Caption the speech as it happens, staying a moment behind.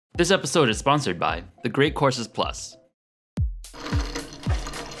This episode is sponsored by the Great Courses Plus.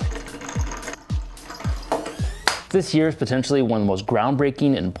 This year is potentially one of the most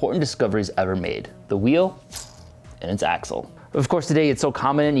groundbreaking and important discoveries ever made: the wheel and its axle. Of course, today it's so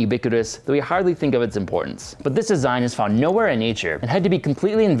common and ubiquitous that we hardly think of its importance. But this design is found nowhere in nature and had to be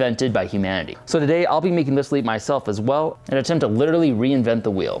completely invented by humanity. So today I'll be making this leap myself as well and attempt to literally reinvent the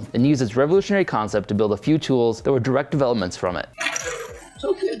wheel and use its revolutionary concept to build a few tools that were direct developments from it.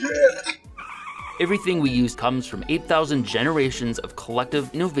 Everything we use comes from 8,000 generations of collective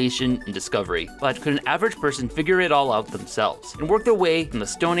innovation and discovery. But could an average person figure it all out themselves and work their way from the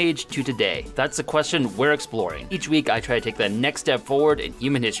Stone Age to today? That's the question we're exploring. Each week I try to take the next step forward in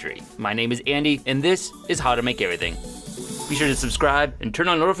human history. My name is Andy, and this is How to Make Everything. Be sure to subscribe and turn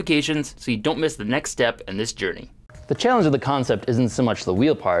on notifications so you don't miss the next step in this journey. The challenge of the concept isn't so much the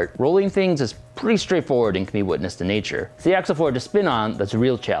wheel part. Rolling things is pretty straightforward and can be witnessed in nature. It's the axle for it to spin on that's a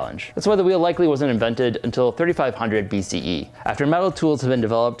real challenge. That's why the wheel likely wasn't invented until 3500 BCE. After metal tools have been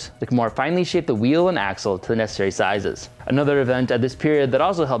developed that can more finely shape the wheel and axle to the necessary sizes. Another event at this period that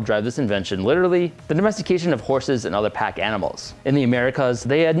also helped drive this invention literally, the domestication of horses and other pack animals. In the Americas,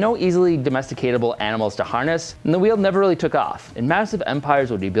 they had no easily domesticatable animals to harness, and the wheel never really took off, and massive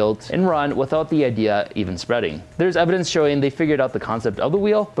empires would be built and run without the idea even spreading. There's evidence showing they figured out the concept of the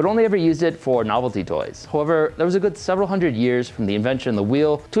wheel, but only ever used it for novelty toys. However, there was a good several hundred years from the invention of the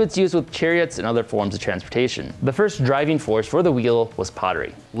wheel to its use with chariots and other forms of transportation. The first driving force for the wheel was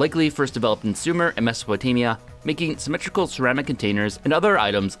pottery. Likely first developed in Sumer and Mesopotamia, making symmetrical ceramic containers and other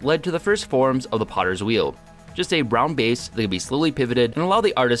items led to the first forms of the potter's wheel. Just a round base that could be slowly pivoted and allow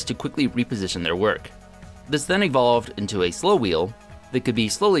the artist to quickly reposition their work. This then evolved into a slow wheel that could be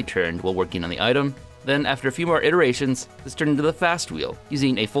slowly turned while working on the item. Then, after a few more iterations, this turned into the fast wheel,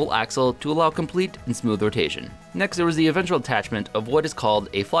 using a full axle to allow complete and smooth rotation. Next, there was the eventual attachment of what is called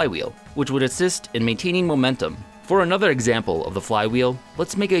a flywheel, which would assist in maintaining momentum. For another example of the flywheel,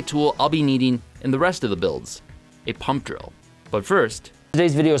 let's make a tool I'll be needing in the rest of the builds: a pump drill. But first,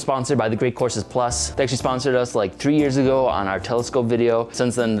 today's video is sponsored by the Great Courses Plus. They actually sponsored us like 3 years ago on our telescope video.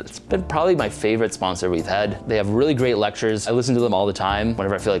 Since then, it's been probably my favorite sponsor we've had. They have really great lectures. I listen to them all the time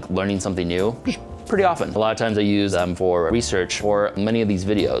whenever I feel like learning something new. Pretty often. A lot of times I use them for research for many of these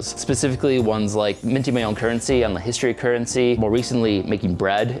videos, specifically ones like minting my own currency on the history of currency, more recently making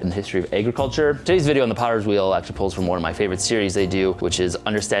bread in the history of agriculture. Today's video on the potter's wheel actually pulls from one of my favorite series they do, which is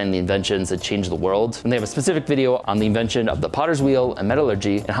understanding the inventions that changed the world. And they have a specific video on the invention of the potter's wheel and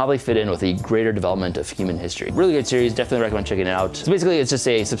metallurgy and how they fit in with the greater development of human history. Really good series, definitely recommend checking it out. So basically it's just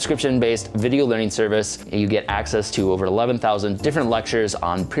a subscription-based video learning service, and you get access to over 11,000 different lectures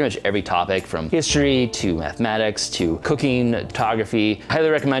on pretty much every topic from history to mathematics to cooking, photography. Highly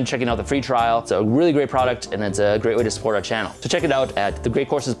recommend checking out the free trial. It's a really great product and it's a great way to support our channel. So check it out at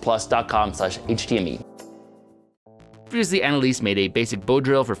thegreatcoursesplus.com/htme. Previously, Annalise made a basic bow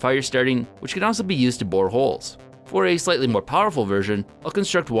drill for fire starting, which can also be used to bore holes. For a slightly more powerful version, I'll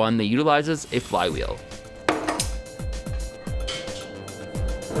construct one that utilizes a flywheel.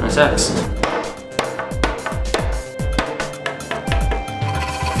 Nice axe.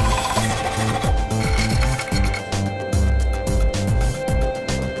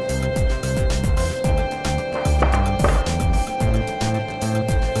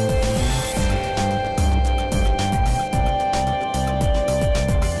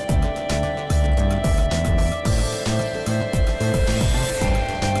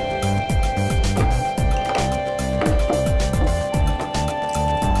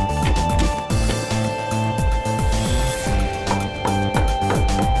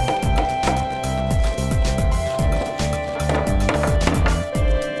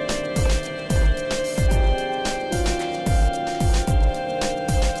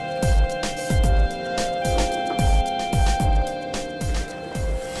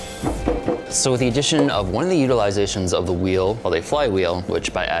 So with the addition of one of the utilizations of the wheel, called a flywheel,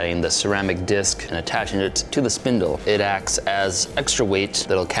 which by adding the ceramic disc and attaching it to the spindle, it acts as extra weight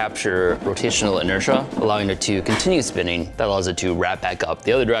that'll capture rotational inertia, allowing it to continue spinning. That allows it to wrap back up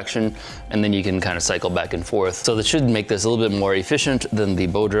the other direction, and then you can kind of cycle back and forth. So that should make this a little bit more efficient than the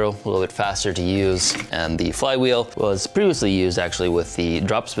bow drill, a little bit faster to use. And the flywheel was previously used actually with the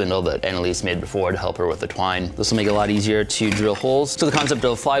drop spindle that Annalise made before to help her with the twine. This will make it a lot easier to drill holes. So the concept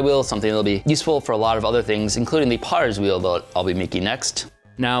of flywheel is something that'll be useful for a lot of other things, including the potter's wheel that I'll be making next.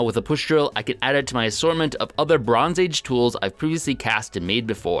 Now with a push drill, I can add it to my assortment of other Bronze Age tools I've previously cast and made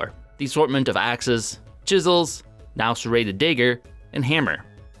before. The assortment of axes, chisels, now serrated dagger, and hammer.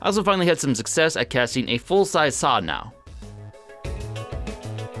 I also finally had some success at casting a full-size saw now.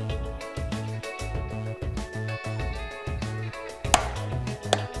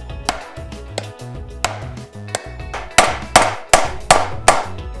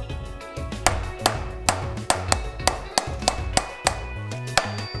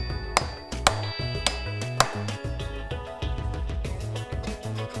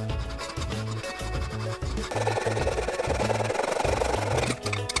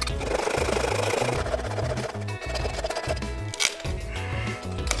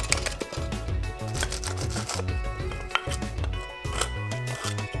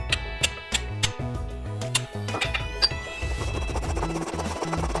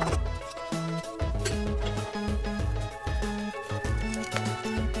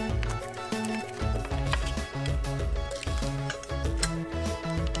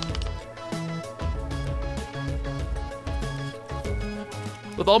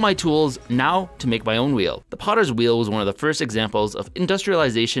 With all my tools, now to make my own wheel. The potter's wheel was one of the first examples of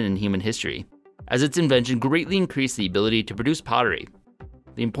industrialization in human history, as its invention greatly increased the ability to produce pottery.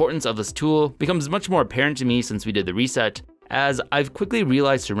 The importance of this tool becomes much more apparent to me since we did the reset, as I've quickly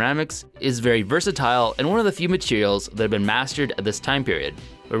realized ceramics is very versatile and one of the few materials that have been mastered at this time period,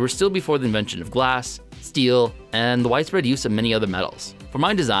 where we're still before the invention of glass, steel, and the widespread use of many other metals. For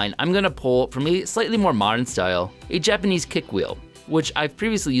my design, I'm going to pull from a slightly more modern style, a Japanese kick wheel, which I've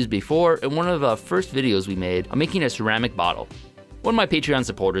previously used before in one of the first videos we made on making a ceramic bottle. One of my Patreon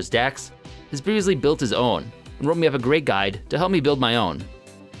supporters, Dax, has previously built his own and wrote me up a great guide to help me build my own.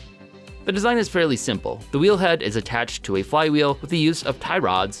 The design is fairly simple. The wheel head is attached to a flywheel with the use of tie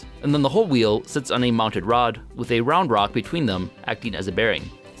rods, and then the whole wheel sits on a mounted rod with a round rock between them acting as a bearing.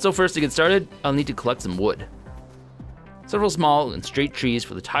 So first, to get started, I'll need to collect some wood. Several small and straight trees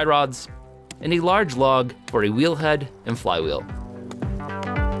for the tie rods, and a large log for a wheel head and flywheel.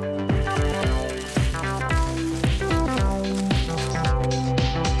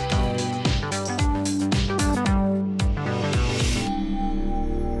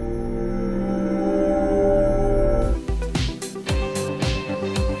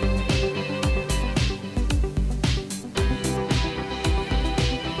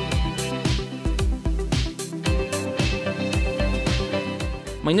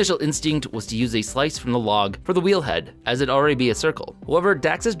 My initial instinct was to use a slice from the log for the wheel head, as it'd already be a circle. However,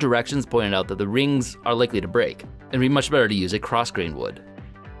 Dax's directions pointed out that the rings are likely to break, and it'd be much better to use a cross-grained wood.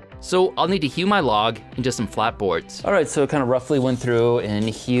 So I'll need to hew my log into some flat boards. All right, so I kind of roughly went through and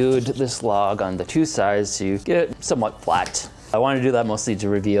hewed this log on the two sides to get it somewhat flat. I wanted to do that mostly to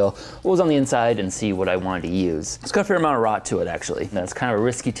reveal what was on the inside and see what I wanted to use. It's got a fair amount of rot to it, actually. That's kind of a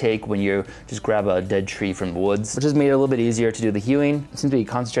risky take when you just grab a dead tree from the woods, which has made it a little bit easier to do the hewing. It seems to be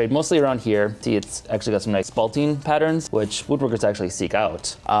concentrated mostly around here. See, it's actually got some nice spalting patterns, which woodworkers actually seek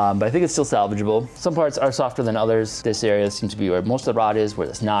out. But I think it's still salvageable. Some parts are softer than others. This area seems to be where most of the rot is, where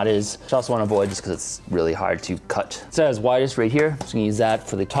this knot is, which I also want to avoid just because it's really hard to cut. So as widest right here, so I'm gonna use that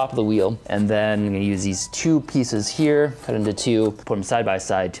for the top of the wheel, and then I'm gonna use these two pieces here, cut into two, put them side by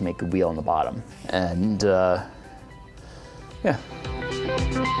side to make a wheel on the bottom. And yeah.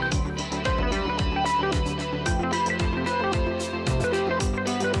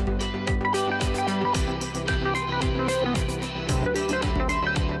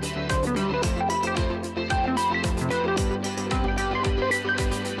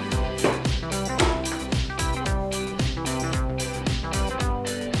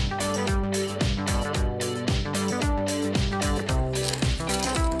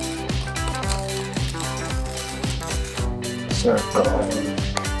 Circle.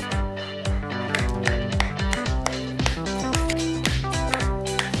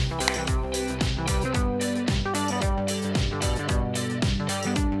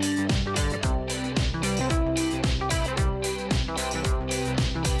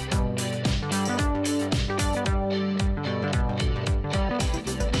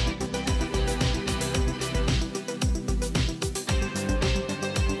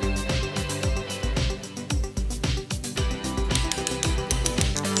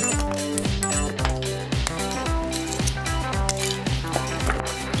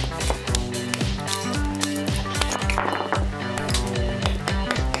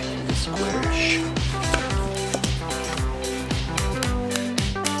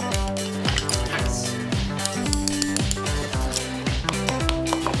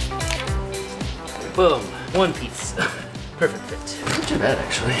 Boom, one piece. Perfect fit. Not too bad,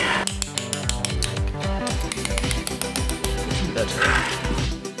 actually. Even better.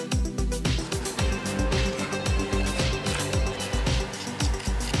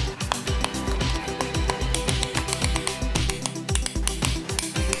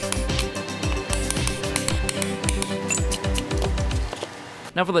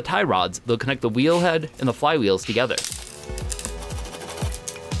 Now for the tie rods, they'll connect the wheel head and the flywheels together.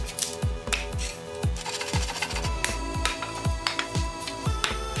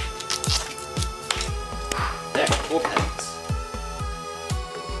 There, 4 pegs.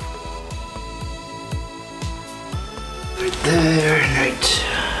 Right there, and right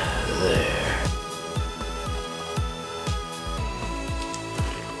there.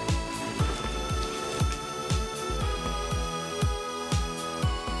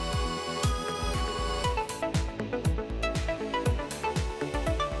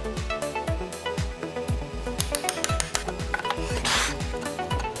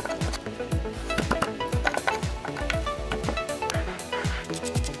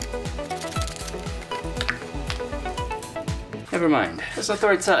 Never mind, that's not the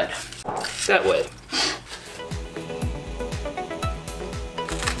right side. That way.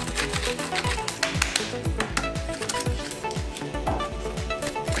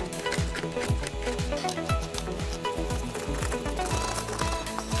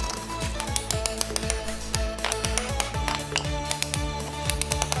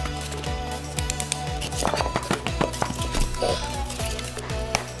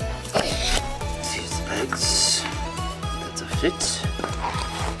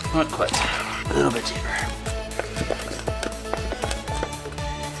 Not quite. A little bit deeper.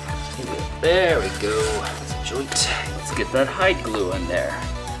 There we go. That's a joint. Let's get that hide glue in there.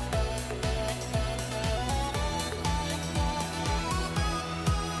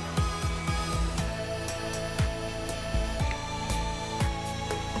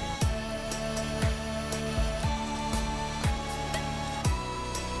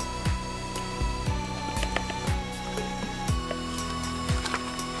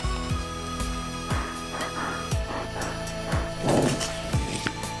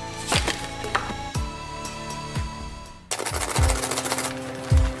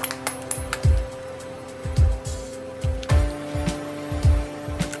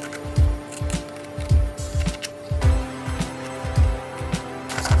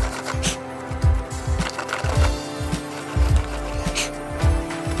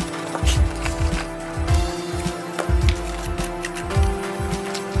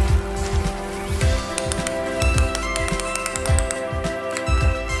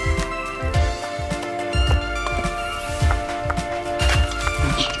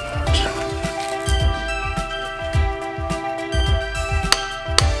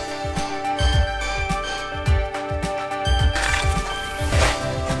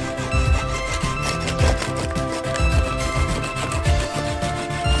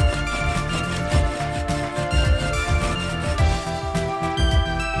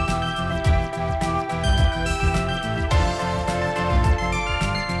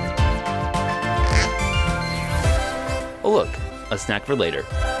 Oh look, a snack for later.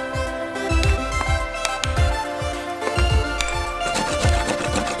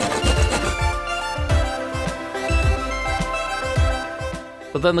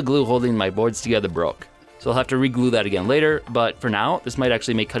 But then the glue holding my boards together broke. So I'll have to re-glue that again later, but for now, this might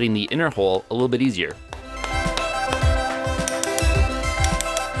actually make cutting the inner hole a little bit easier.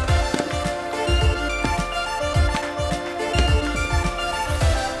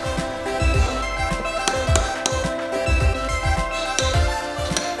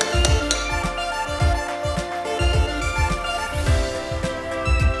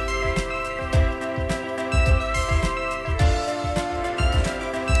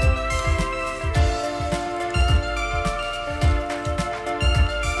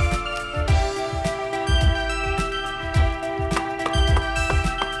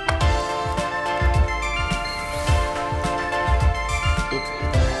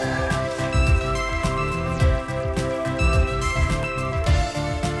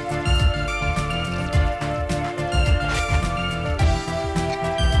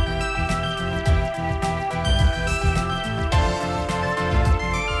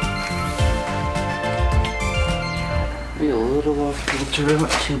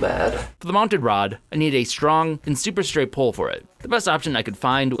 Not too bad. For the mounted rod, I need a strong and super straight pole for it. The best option I could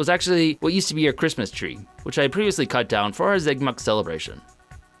find was actually what used to be our Christmas tree, which I had previously cut down for our Zegmuk celebration.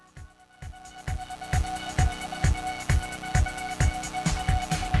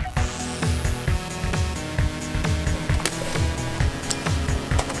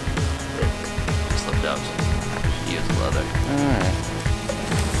 Slipped out. Use leather. Alright.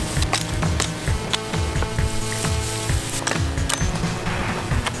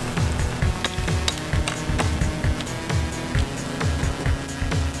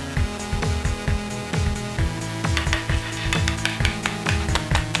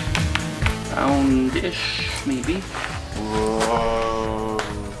 Roundish, maybe. Whoa.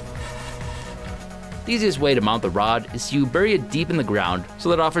 The easiest way to mount the rod is to bury it deep in the ground so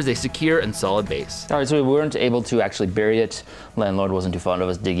that it offers a secure and solid base. All right, so we weren't able to actually bury it. Landlord wasn't too fond of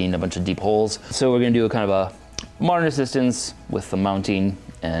us digging a bunch of deep holes. So we're gonna do a kind of a modern assistance with the mounting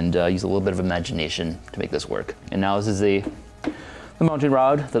and use a little bit of imagination to make this work. And now this is the mounting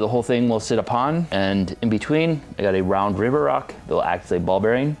rod that the whole thing will sit upon. And in between, I got a round river rock that will act as a ball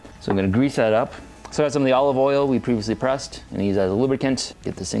bearing. So I'm gonna grease that up. So I got some of the olive oil we previously pressed and use that as a lubricant,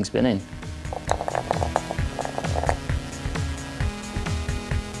 get this thing spinning.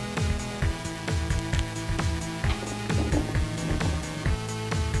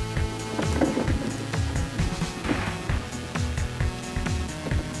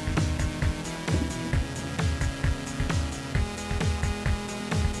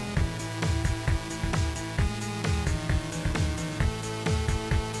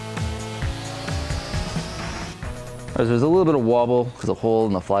 There's a little bit of wobble because the hole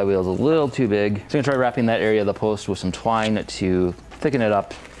in the flywheel is a little too big. So I'm gonna try wrapping that area of the post with some twine to thicken it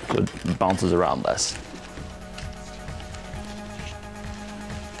up so it bounces around less.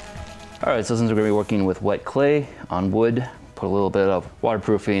 All right, so since we're gonna be working with wet clay on wood, put a little bit of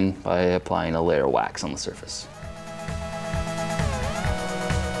waterproofing by applying a layer of wax on the surface.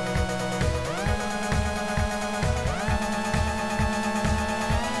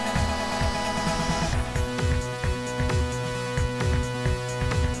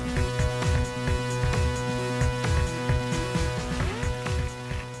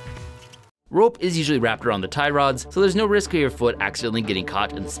 Rope is usually wrapped around the tie rods, so there's no risk of your foot accidentally getting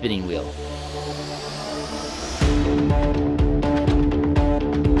caught in the spinning wheel.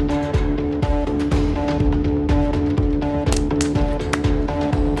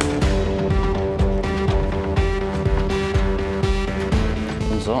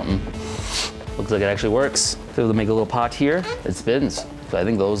 Something. Looks like it actually works. So to make a little pot here, it spins. So I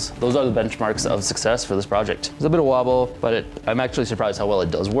think those are the benchmarks of success for this project. There's a bit of wobble, but I'm actually surprised how well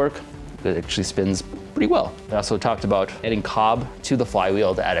it does work. It actually spins pretty well. I also talked about adding cob to the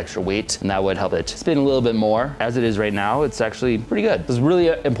flywheel to add extra weight, and that would help it spin a little bit more. As it is right now, it's actually pretty good. This is really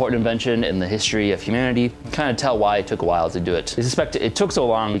an important invention in the history of humanity. You can kind of tell why it took a while to do it. I suspect it took so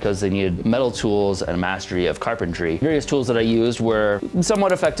long because they needed metal tools and a mastery of carpentry. Various tools that I used were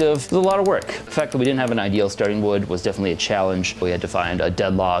somewhat effective. It was a lot of work. The fact that we didn't have an ideal starting wood was definitely a challenge. We had to find a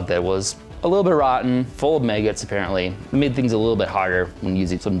dead log that was a little bit rotten, full of maggots apparently. It made things a little bit harder when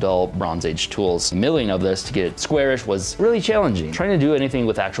using some dull Bronze Age tools. Milling of this to get it squarish was really challenging. Trying to do anything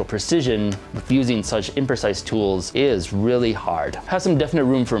with actual precision with using such imprecise tools is really hard. Has some definite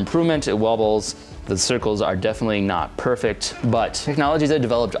room for improvement. It wobbles. The circles are definitely not perfect, but technologies that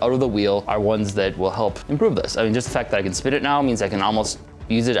developed out of the wheel are ones that will help improve this. I mean, just the fact that I can spin it now means I can almost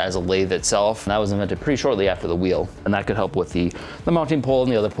use it as a lathe itself. And that was invented pretty shortly after the wheel. And that could help with the mounting pole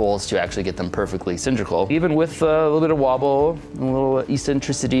and the other poles to actually get them perfectly cylindrical. Even with a little bit of wobble, a little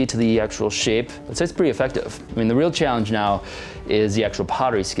eccentricity to the actual shape, I'd say it's pretty effective. I mean, the real challenge now is the actual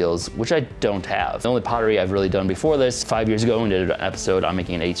pottery skills, which I don't have. The only pottery I've really done before this, 5 years ago, we did an episode on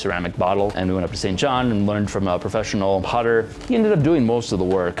making a ceramic bottle, and we went up to St. John and learned from a professional potter. He ended up doing most of the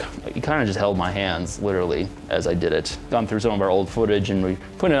work. He kind of just held my hands, literally, as I did it. Gone through some of our old footage, and we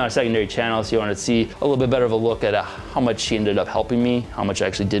put it on our secondary channel, so you want to see a little bit better of a look at how much he ended up helping me, how much I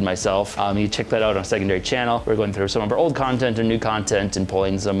actually did myself. You check that out on our secondary channel. We're going through some of our old content and new content and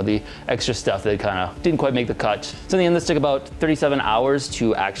pulling some of the extra stuff that kind of didn't quite make the cut. So in the end, this took about 37 hours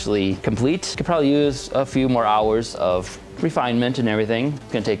to actually complete. Could probably use a few more hours of refinement and everything.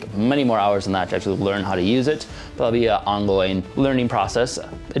 It's gonna take many more hours than that to actually learn how to use it. But that'll be an ongoing learning process.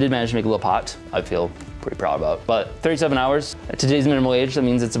 I did manage to make a little pot. I feel pretty proud about. But 37 hours. At today's minimum wage, that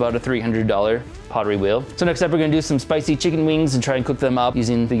means it's about a $300 pottery wheel. So next up, we're gonna do some spicy chicken wings and try and cook them up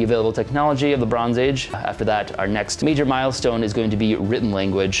using the available technology of the Bronze Age. After that, our next major milestone is going to be written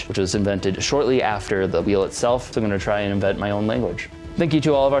language, which was invented shortly after the wheel itself. So I'm gonna try and invent my own language. Thank you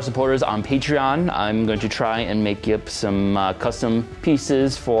to all of our supporters on Patreon. I'm going to try and make up some custom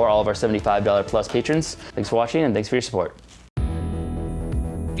pieces for all of our $75 plus patrons. Thanks for watching and thanks for your support.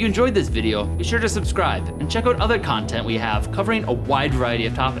 If you enjoyed this video, be sure to subscribe and check out other content we have covering a wide variety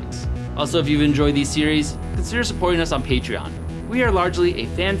of topics. Also, if you've enjoyed these series, consider supporting us on Patreon. We are largely a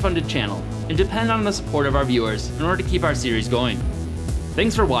fan-funded channel and depend on the support of our viewers in order to keep our series going.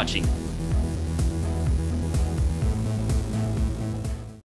 Thanks for watching.